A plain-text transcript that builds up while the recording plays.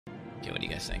Okay, what are you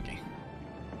guys thinking?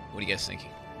 What are you guys thinking?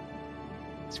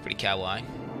 It's pretty kawaii.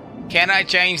 Can I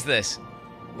change this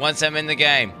once I'm in the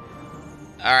game?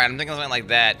 Alright, I'm thinking something like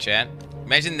that, chat.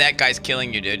 Imagine that guy's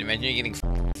killing you, dude. Imagine you're getting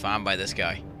farmed by this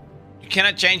guy. You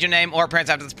cannot change your name or appearance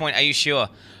after this point. Are you sure?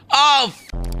 Oh, f***.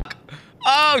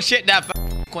 Oh, shit. Nah,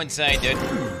 Quin69, dude.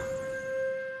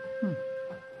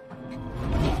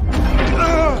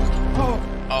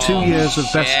 2 years of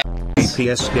best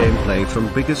DPS gameplay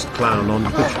from biggest clown on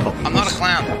Bush Poppins. I'm not a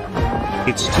clown.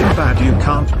 It's too bad you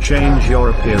can't change your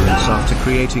appearance after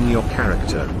creating your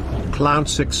character.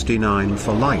 Quin69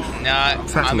 for life. No,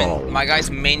 my guy's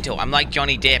mental. I'm like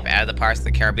Johnny Depp out of the Pirates of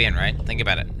the Caribbean, right? Think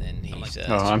about it. And he's,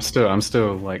 I'm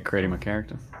still like creating my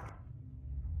character.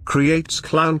 Creates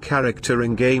clown character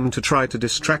in game to try to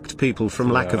distract people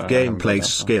from lack of gameplay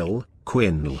skill.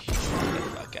 Quin.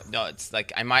 Okay. No, it's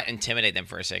like I might intimidate them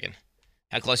for a second.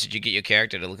 How close did you get your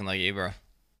character to looking like you, bro?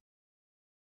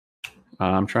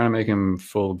 I'm trying to make him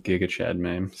full Giga Chad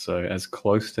meme, so as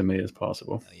close to me as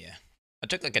possible. Oh, yeah. I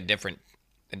took like a different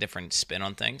spin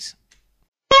on things.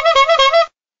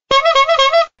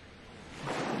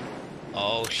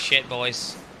 Oh shit,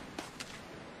 boys.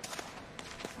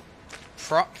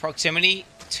 Proximity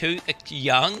too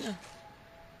young?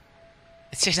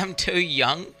 It says I'm too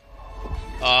young?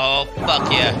 Oh,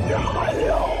 fuck yeah.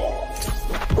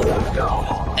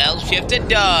 L shift to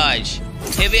dodge.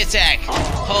 Heavy attack.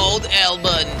 Hold L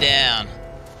button down.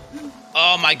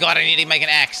 Oh my god, I need to make an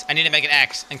axe. I need to make an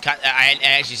axe and cut. I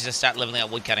actually should start leveling up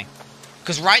woodcutting.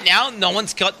 Because right now, no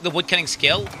one's got the woodcutting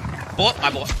skill. But my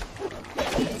boy.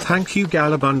 Thank you,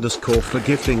 Galab_ for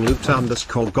gifting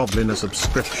loot_goblin a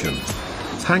subscription.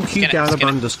 Thank you,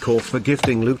 Galab_ for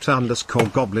gifting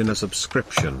loot_goblin a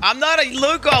subscription. I'm not a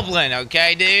loot goblin,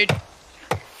 okay, dude?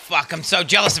 Fuck, I'm so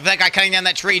jealous of that guy cutting down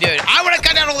that tree, dude. I want to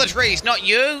cut down all the trees, not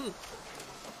you.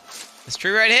 This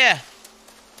tree right here.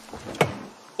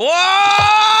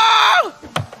 Whoa!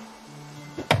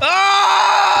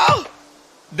 Oh!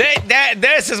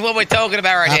 This is what we're talking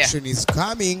about right here. Action is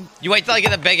coming. You wait till I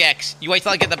get the big X. You wait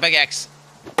till I get the big X.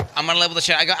 I'm gonna level the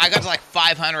shit. I got to like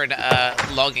 500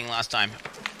 logging last time.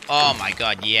 Oh my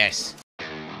god, yes.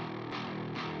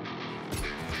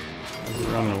 He's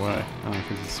running away. Oh,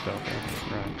 because he's spelled there.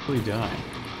 Right. Will he die?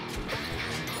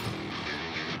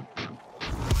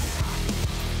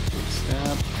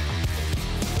 Stab.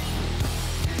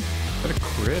 Is that a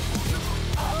crit?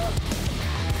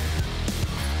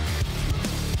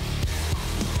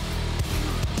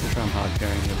 I'm hard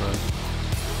carrying you, bud.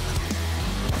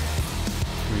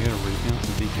 Can we get a recount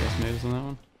some DPS meters on that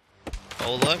one?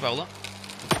 Hold up, hold up.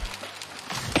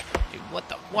 Dude, what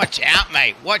the? Watch out,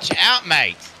 mate. Watch out,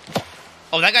 mate.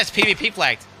 Oh, that guy's PvP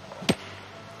flagged.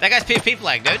 That guy's PvP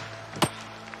flagged, dude.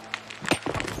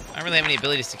 I don't really have any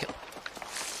abilities to kill.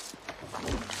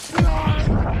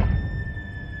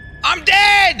 I'm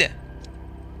dead!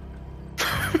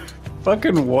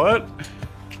 Fucking what?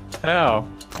 How?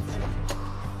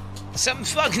 Some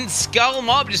fucking skull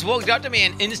mob just walked up to me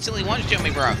and instantly one-shot me,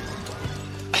 bro.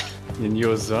 In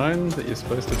your zone that you're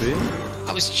supposed to be in?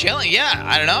 I was chilling, yeah.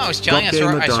 I don't know. I was chilling. I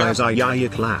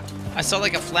saw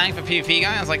like a flank for PvP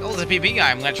guy. I was like, oh, there's a PvP guy.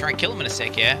 I'm gonna try and kill him in a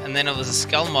sec, yeah. And then it was a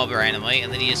skull mob randomly,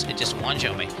 and then it just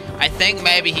one-shot me. I think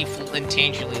maybe he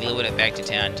intentionally lured it back to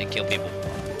town to kill people.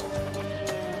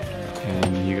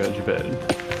 And you got your bed.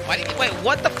 Wait,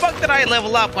 what the fuck did I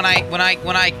level up when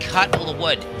I cut all the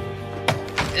wood?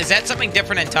 Is that something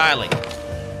different entirely?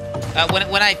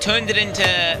 When I turned it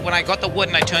into, when I got the wood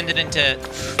and I turned it into,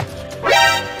 bro!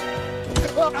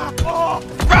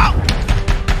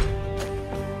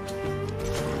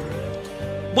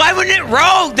 Why wouldn't it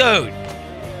roll, dude?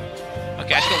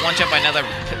 Okay, I just got one shot by another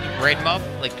raid mob,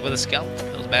 like with a skull.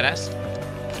 That was badass.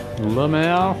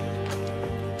 Lamau.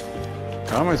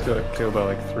 I almost got killed by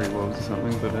like 3 wolves or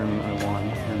something, but then I won,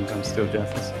 and I'm still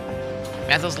deathless.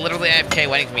 Mathil's literally AFK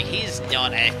waiting for me. He's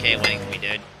not AFK waiting for me,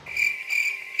 dude.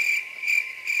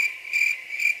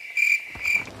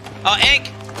 Oh, Ink!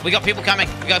 We got people coming.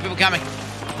 We got people coming.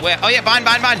 Where? Oh, yeah, bind.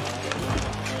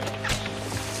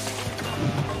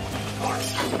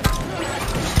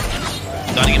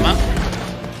 Dining him up.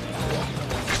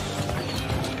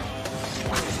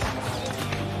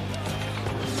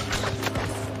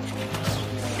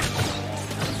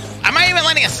 Am I even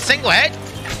landing a single head?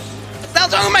 What the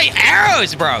hell's wrong with my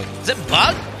arrows, bro? Is it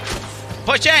bug?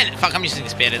 Push in! Fuck, I'm using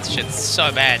spear. This shit's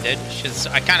so bad, dude.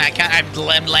 I can't.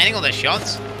 I'm landing all the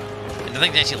shots. I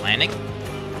think it's actually landing.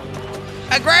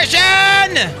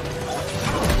 Aggression!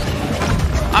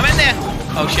 I'm in there.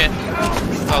 Oh, shit.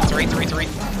 Oh, 3.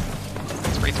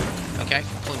 Okay,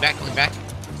 pulling back.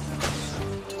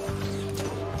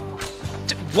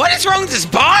 What is wrong with this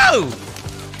bow?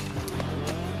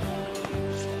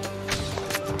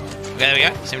 Okay, there we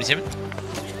go. 77.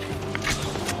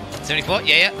 74.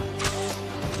 Yeah.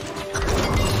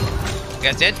 You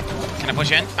guys dead? Can I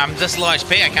push in? I'm this low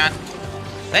HP. I can't.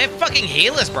 They have fucking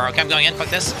healers, bro. Okay, I'm going in. Fuck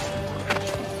this.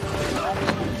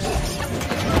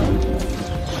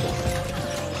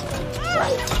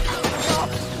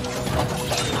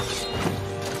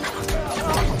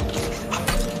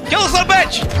 Kill this little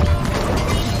bitch!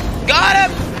 Got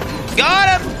him! Got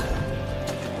him!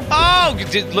 Oh!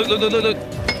 Look.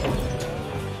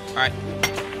 Alright.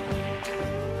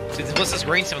 What's this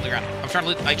green stuff on the ground? I'm trying to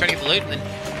loot. I try to get the loot and then...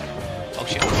 Oh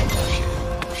shit.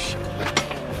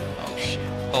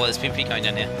 Oh, there's PvP going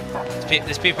down here.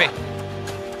 There's PvP.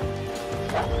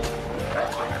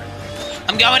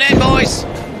 I'm going in, boys!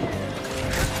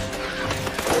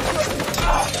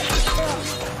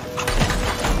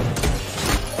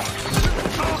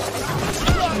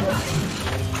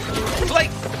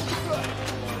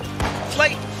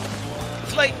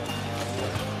 Flight!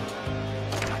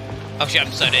 Oh shit,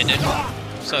 I'm so dead, dude.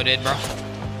 So dead, bro.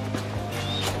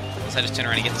 Unless I just turn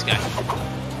around and get this guy.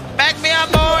 Back me up,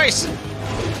 boys!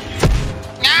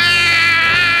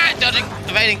 Ah! Dodging!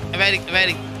 Evading!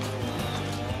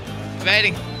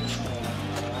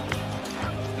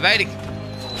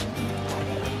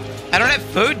 I don't have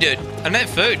food, dude. I don't have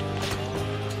food.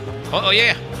 Oh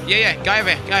yeah. Guy over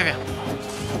here.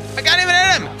 I can't even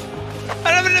hit him!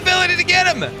 I don't have an ability to get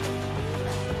him!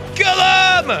 Kill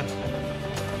him!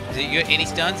 Is it you got any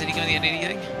stuns? Did he go in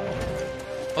anything?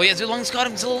 Oh yeah, Zulong's got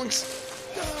him, Zulong's.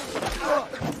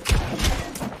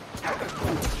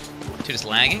 Dude, just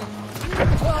lagging.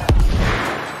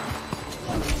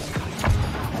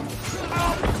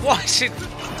 What? Shit.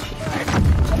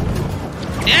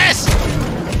 Yes!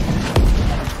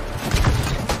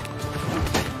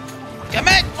 Come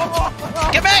in!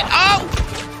 Oh!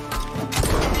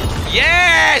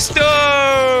 Yes,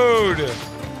 dude!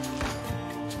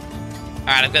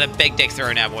 Alright, I've got a big dick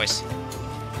throw now, boys.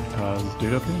 This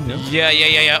dude up here?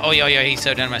 Yeah. Oh, yeah, he's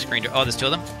so down my screen. Oh, there's two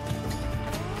of them?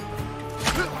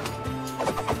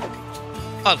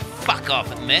 Oh, fuck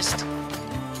off. It missed.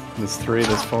 There's 3,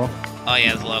 there's 4. Oh, yeah,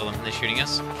 there's a lot of them. They're shooting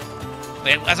us.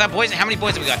 Wait, as our boys, how many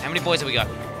boys have we got? How many boys have we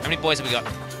got?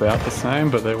 About the same,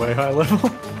 but they're way high level.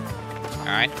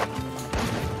 Alright.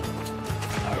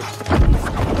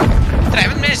 I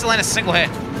haven't managed to land a single hit.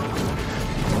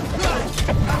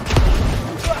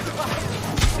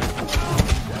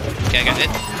 Okay, I got it.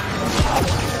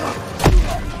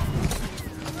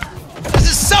 This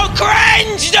is so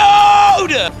cringe,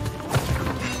 dude!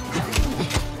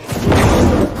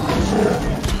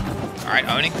 Alright,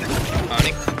 owning.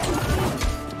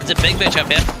 It's a big bitch up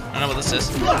here. I don't know what this is.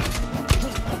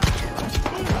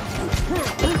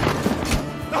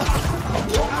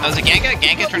 Oh, is it Ganka?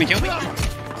 Ganka trying to kill me?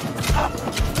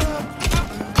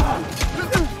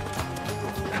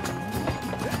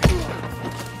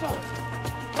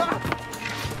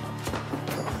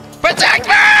 Protect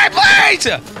me, please!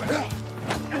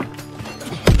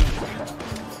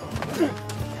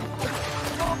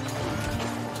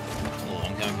 Oh,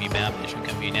 I'm coming for you now, bitch. I'm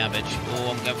coming for you now, bitch.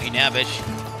 Oh, I'm coming for you now, bitch.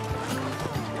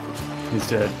 He's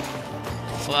dead.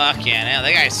 Fuck yeah, now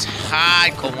that guy's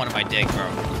hardcore one of my dick, bro.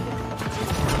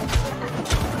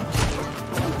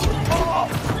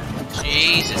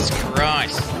 Jesus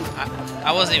Christ.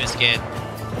 I wasn't even scared.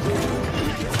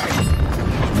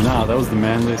 Nah, that was the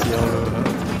manliest yell I've ever heard.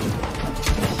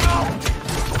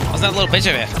 What's that little bitch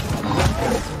over here?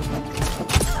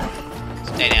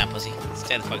 Stay down, pussy.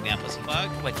 Stay the fuck down, pussy. Fuck.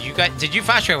 Wait, did you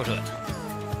fast travel to it?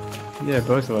 Yeah,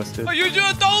 both of us did. Oh, you should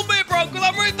have told me, bro, because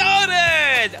I'm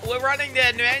retarded! We're running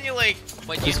that manually.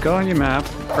 Wait, Just go on your map,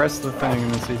 press the thing,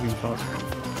 and then see if you can fast travel.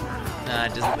 Nah,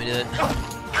 it doesn't let me do it.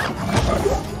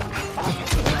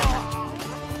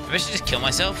 Maybe I should just kill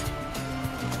myself?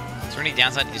 Is there any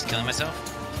downside to just killing myself?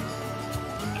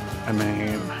 I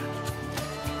mean...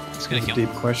 Just gonna kill deep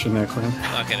question there, Quinn.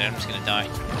 Okay, then I'm just gonna die.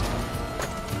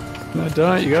 No,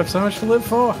 don't. You have so much to live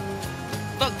for.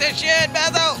 Fuck this shit,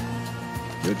 Mathil!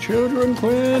 Your children,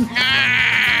 Quinn.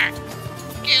 Ah!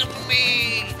 Kill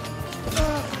me!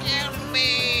 Kill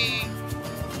me!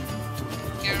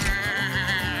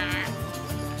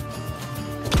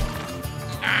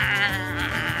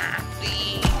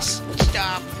 Please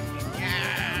stop!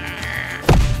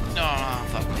 No,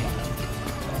 fuck me.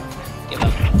 Give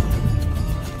up.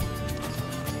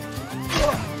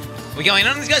 We going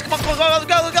on these guys? Come on, let's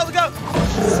go!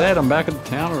 Said I'm back at the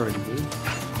town already, dude.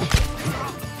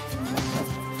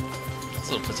 This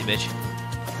little pussy bitch.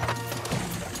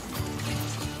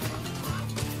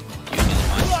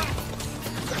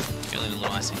 You're a little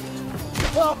icy.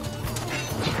 Oh,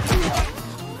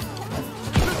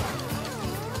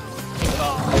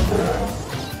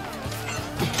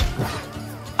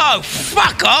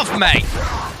 fuck off, mate!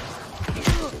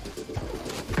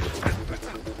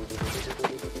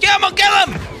 Kill him! Kill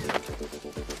him!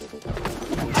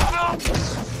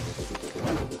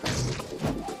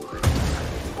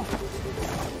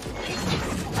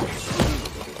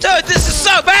 Dude, this is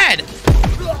so bad!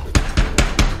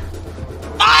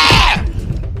 Ah!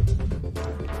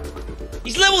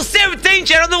 He's level 17,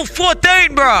 Chad. I'm level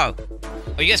 14, bro.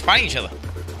 Are you guys fighting each other?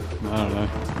 I don't know.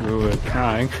 We were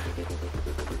trying.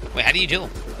 Wait, how do you duel?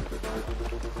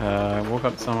 Walk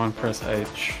up to someone, press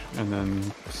H, and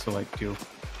then select duel.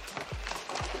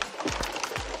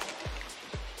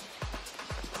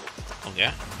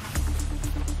 Okay.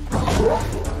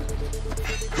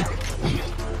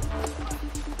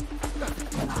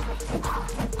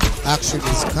 Action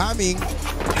is coming.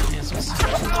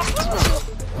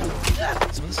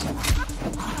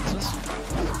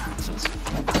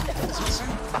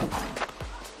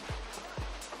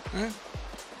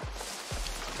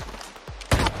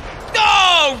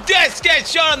 No! Just get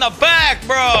shot in the back,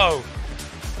 bro!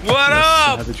 What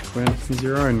up? Savage Quinn. He's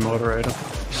your own moderator.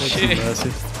 Take some Shit.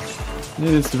 mercy. You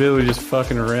needed to be able to just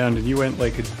fucking around, and you went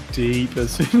like deep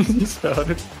as soon as you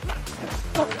started.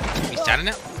 We started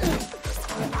now?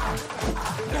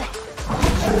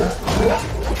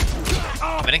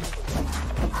 Winning?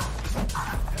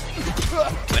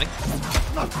 Winning?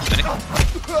 Winning?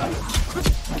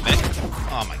 Winning?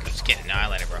 Oh my god, just get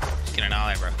annihilated, bro. Just get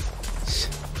annihilated, bro.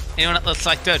 Anyone that looks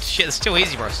like, dude, shit, it's too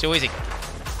easy, bro. It's too easy.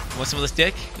 You want some of this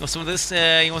dick? You want some of this?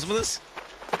 You want some of this?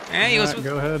 Yeah, you want some?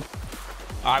 Go ahead.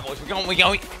 Alright, boys, we're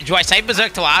going. Do I save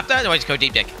Berserk till after, or do I just go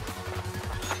deep dick?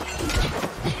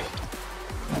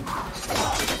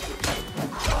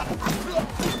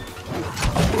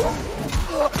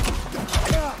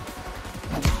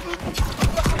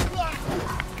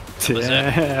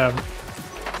 Damn.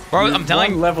 Bro, You're I'm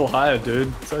telling you. one level higher,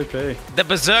 dude. It's okay. The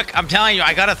Berserk, I'm telling you,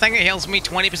 I got a thing that heals me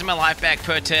 20% of my life back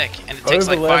per tick, and it takes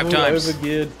like 5 times.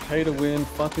 Over-geared, pay to win,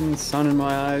 fucking sun in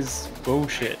my eyes,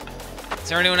 bullshit. Is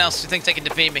there anyone else who thinks they can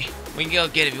defeat me? We can go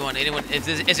get it if you want. Anyone?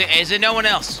 Is there no one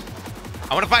else?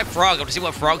 I want to fight Frog. I want to see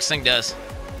what Frog's thing does.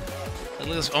 I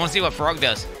want to see what Frog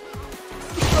does.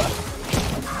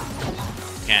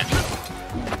 Can't.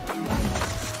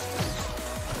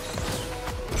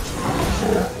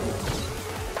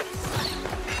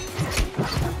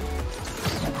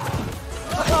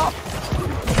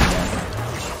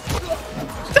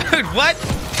 Dude, what?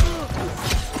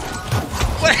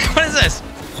 What is this?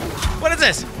 What is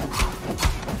this?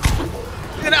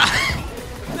 Look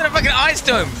at a fucking ice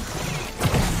to him.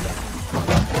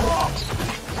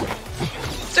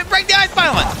 So break the ice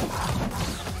pylon.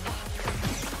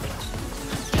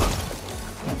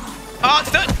 Oh,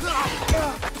 it's done.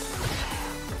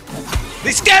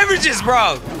 These scavengers,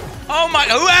 bro. Oh my,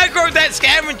 who aggroed that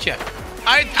scavenger?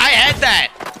 I had that.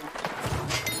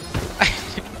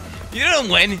 You didn't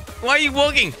win. Why are you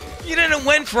walking? You didn't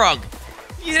win, Frog.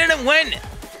 You didn't win.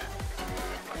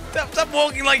 Stop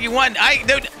walking like you won.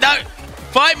 Dude, no.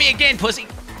 Fight me again, pussy.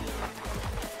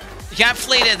 You can't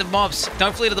flee to the mobs.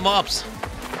 Don't flee to the mobs.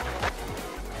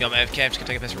 Yo, I'm AFK. I'm just gonna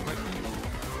take a piss real quick.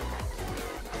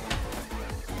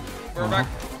 We're back.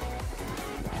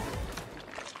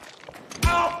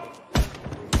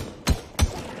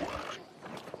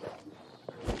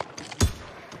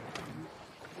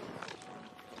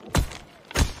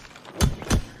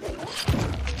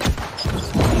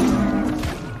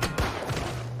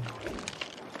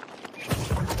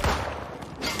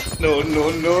 No, no,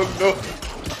 no, no.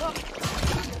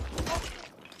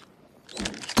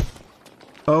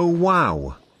 Oh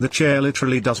wow, the chair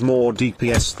literally does more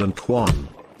DPS than Quan.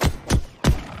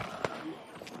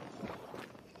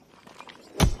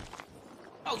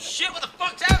 Oh shit, what the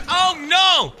fuck's happening? Oh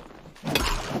no!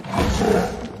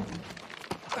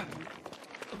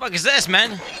 What the fuck is this,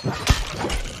 man?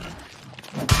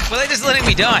 Well, they just letting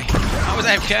me die. I was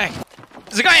AFK.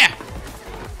 There's a guy here!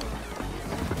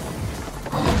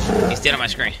 He's dead on my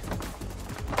screen.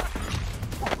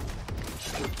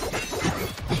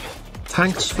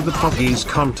 Thanks for the Poggies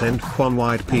content, Quan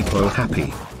wide people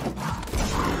happy.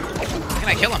 Why can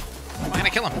I kill him? Why can I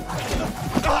kill him?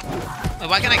 Wait,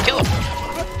 why can I kill him?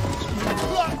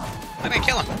 Why can I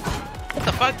kill him? What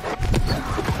the fuck?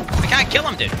 I can't kill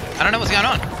him, dude. I don't know what's going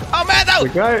on. Oh, man, though!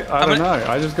 The guy, I don't know.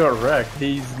 I just got wrecked.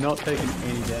 He's not taking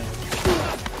any damage.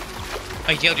 Oh,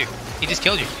 he killed you. He just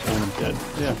killed you. I'm dead.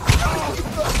 Yeah.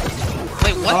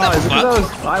 Wait, what the is it fuck?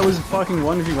 because I was fucking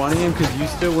 1v1ing him because you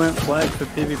still weren't flagged for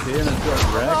PvP and I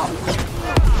got wrecked?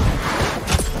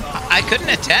 I couldn't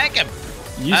attack him.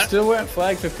 You still weren't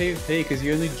flagged for PvP because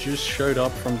you only just showed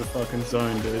up from the fucking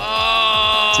zone, dude.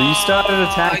 Oh, so you started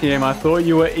attacking him. I thought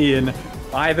you were in.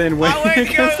 I then went.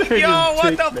 Yo,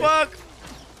 what the fuck?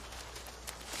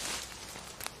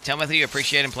 Tell me that you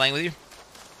appreciate him playing with you.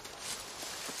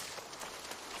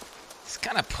 It's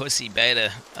kind of pussy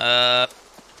beta.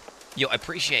 Yo, I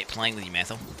appreciate playing with you,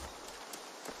 Mathil.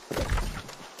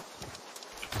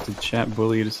 Did chat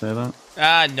bully you to say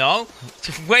that? No.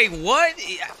 Wait, what?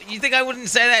 You think I wouldn't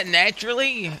say that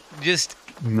naturally? Just...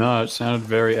 No, it sounded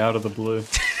very out of the blue.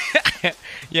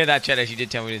 Yeah, that chat actually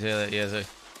did tell me to say that, yeah, so...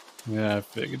 Yeah, I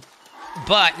figured.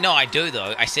 But, no, I do,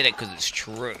 though. I said it because it's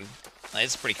true. Like,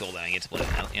 it's pretty cool that I get to play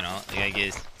that, you know? Like, I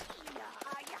guess...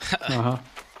 Uh-huh.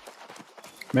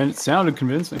 Man, it sounded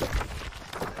convincing.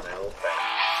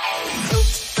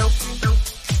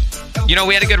 You know,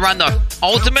 we had a good run, though.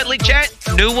 Ultimately, chat,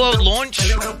 New World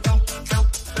launch.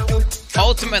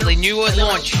 Ultimately, New World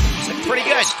launch. Pretty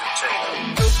good.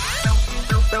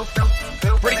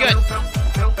 Pretty good.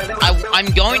 I'm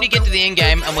going to get to the end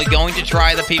game, and we're going to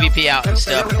try the PvP out and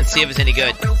stuff, and see if it's any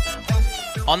good.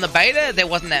 On the beta, there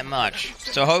wasn't that much.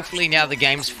 So hopefully, now the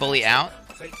game's fully out,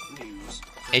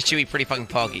 it should be pretty fucking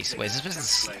poggy. Wait, is this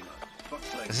person...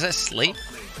 Is this sleep?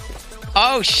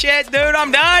 Oh, shit, dude,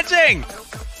 I'm dancing!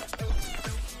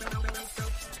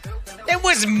 It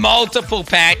was multiple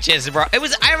patches, bro. It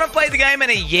was. I haven't played the game in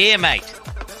a year, mate.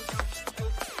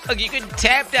 Look, you can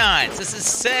tap dance. This is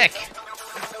sick.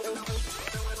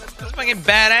 It's fucking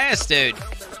badass, dude.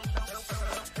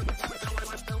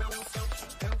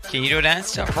 Can you do a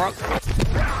dance, Tough Rock?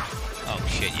 Oh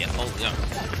shit, yeah. Oh, yeah.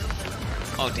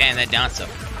 Oh damn, that dancer.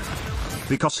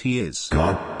 Because he is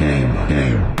God